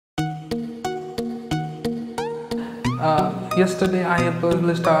Yesterday I have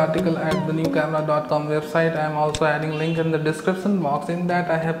published an article at the newcamera.com website. I am also adding link in the description box. In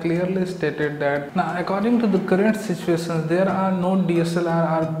that I have clearly stated that now, according to the current situations, there are no DSLR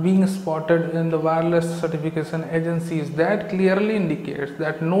are being spotted in the wireless certification agencies. That clearly indicates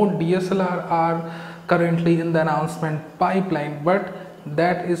that no DSLR are currently in the announcement pipeline, but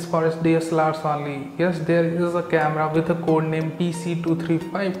that is for DSLRs only. Yes, there is a camera with a code name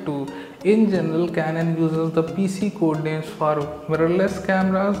PC2352. In general, Canon uses the PC code names for mirrorless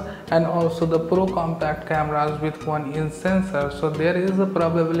cameras and also the pro compact cameras with 1-inch sensor. So there is a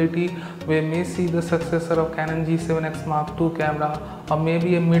probability we may see the successor of Canon G7X Mark II camera, or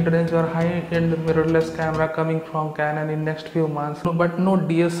maybe a mid-range or high-end mirrorless camera coming from Canon in next few months. But no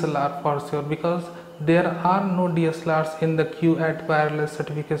DSLR for sure, because there are no DSLRs in the queue at wireless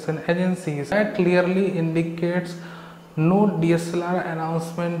certification agencies. That clearly indicates no DSLR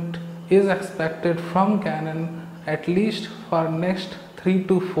announcement is expected from Canon at least for next 3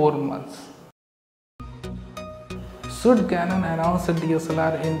 to 4 months. Should Canon announce a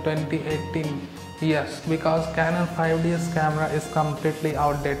DSLR in 2018? Yes, because Canon 5DS camera is completely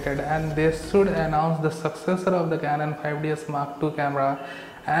outdated and they should announce the successor of the Canon 5DS Mark II camera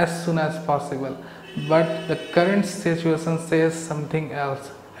as soon as possible. But the current situation says something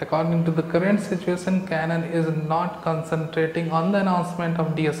else. According to the current situation, Canon is not concentrating on the announcement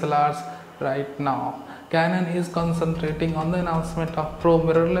of DSLRs right now. Canon is concentrating on the announcement of pro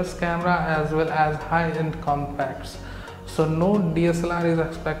mirrorless camera as well as high-end compacts. So no DSLR is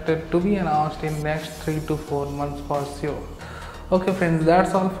expected to be announced in next 3 to 4 months for sure. Okay friends,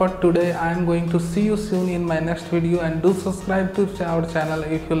 that's all for today. I am going to see you soon in my next video, and do subscribe to our channel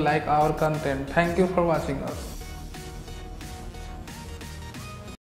if you like our content. Thank you for watching us.